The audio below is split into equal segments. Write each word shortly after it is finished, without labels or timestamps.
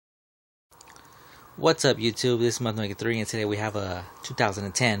What's up, YouTube? This is Month3, and today we have a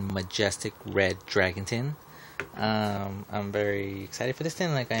 2010 Majestic Red Dragon tin. I'm very excited for this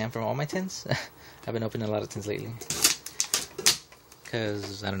tin, like I am for all my tins. I've been opening a lot of tins lately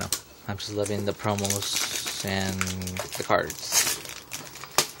because, I don't know, I'm just loving the promos and the cards.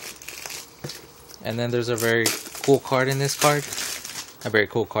 And then there's a very cool card in this card.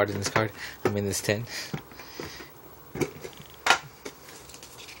 I mean this tin.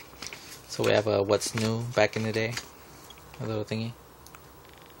 So we have a what's new back in the day, a little thingy.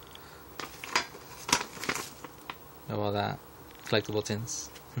 Of all that collectible tins.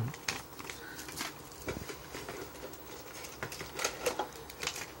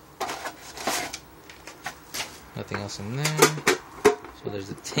 Nothing else in there. So there's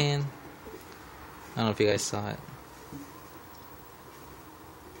a tin. I don't know if you guys saw it.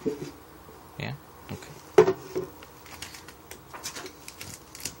 Yeah? Okay.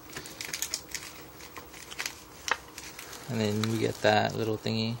 And then we get that little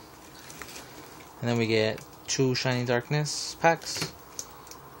thingy. And then we get 2 Shining Darkness packs,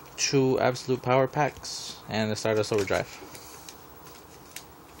 2 Absolute Power packs, and the Stardust Overdrive.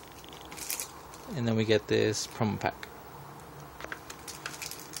 And then we get this promo pack.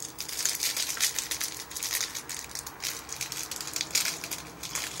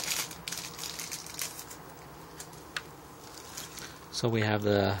 So we have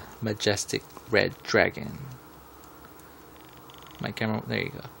the Majestic Red Dragon. My camera, there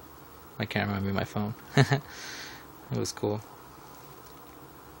you go. My camera, I mean my phone. It was cool.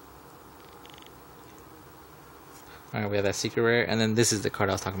 Alright, we have that secret rare, and then this is the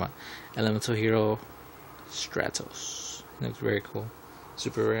card I was talking about. Elemental Hero Stratos. It looks very cool.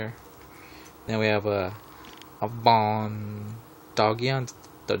 Super rare. Then we have a Bon Dogion,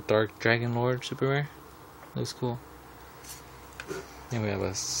 the Dark Dragon Lord, super rare. Looks cool. Then we have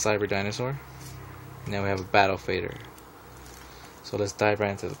a Cyber Dinosaur. And then we have a Battle Fader. So let's dive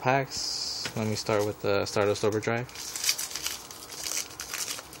right into the packs. Let me start with the Stardust Overdrive.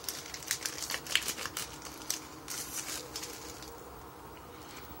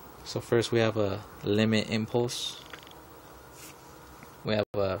 So first we have a Limit Impulse. We have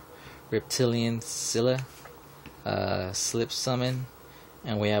a Reptilian Scylla, Slip Summon,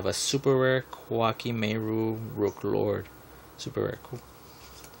 and we have a super rare Kwaki Meru Rook Lord. Super rare, cool.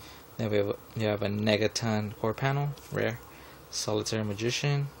 Then we have a Negaton Core Panel, rare. Solitaire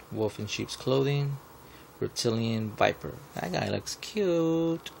Magician, Wolf in Sheep's Clothing, Reptilian Viper. That guy looks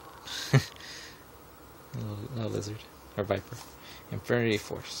cute. little lizard or viper. Infinity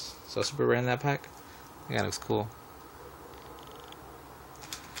Force. So super rare in that pack. That guy looks cool.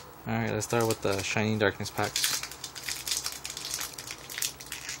 Alright, let's start with the Shining Darkness packs.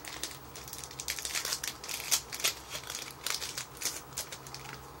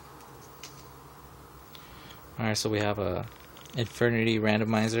 Alright, so we have a Infinity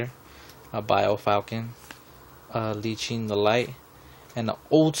Randomizer, a Bio Falcon, Leeching the Light, and the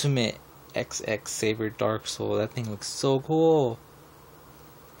Ultimate XX Saber Dark Soul. That thing looks so cool.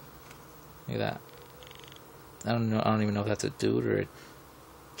 Look at that. I don't even know if that's a dude or a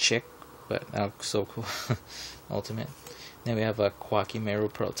chick, but that looks so cool. Ultimate. Then we have a Kwaki Meru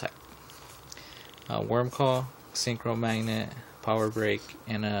Prototype, Worm Call, Synchro Magnet, Power Break,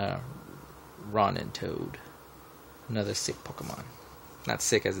 and a Ronin Toad. Another sick Pokemon. Not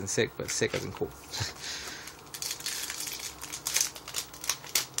sick as in sick, but sick as in cool.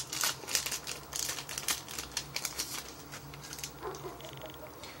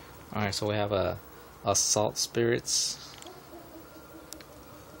 Alright, so we have a Assault Spirits.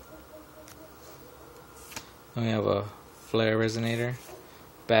 And we have a Flare Resonator,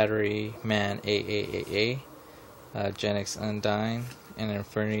 Battery Man AAAA, Genix Undyne, and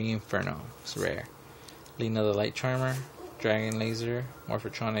Infinity Inferno. It's rare. Lena the Light Charmer, Dragon Laser,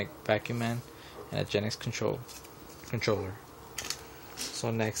 Morphotronic Vacuum Man, and a Genix controller. So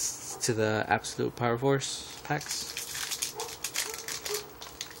next to the Absolute Power Force packs.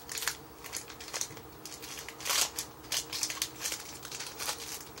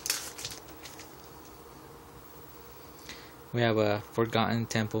 We have a Forgotten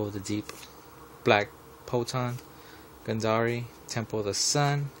Temple of the Deep, Black Poton, Gandari, Temple of the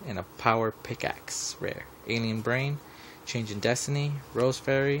Sun, and a Power Pickaxe, rare. Alien Brain, Changing Destiny, Rose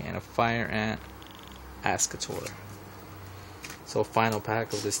Fairy, and a Fire Ant Ascator. So final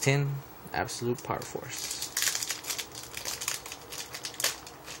pack of this tin, Absolute Power Force.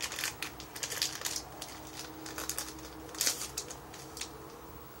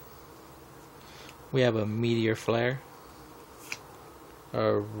 We have a Meteor Flare,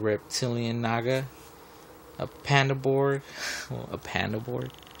 a Reptilian Naga, a Panda Board, well, a Panda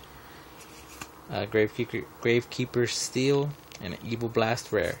Board, Gravekeeper Steel, and an Evil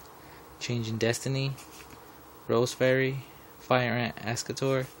Blast rare. Changing Destiny, Rose Fairy, Fire Ant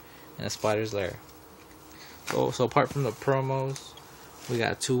Escator, and a Spider's Lair. So apart from the promos, we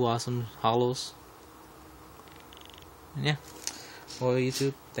got 2 awesome holos. And yeah. Well,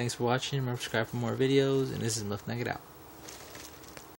 YouTube, thanks for watching. Remember to subscribe for more videos, and this is Muff Nugget out.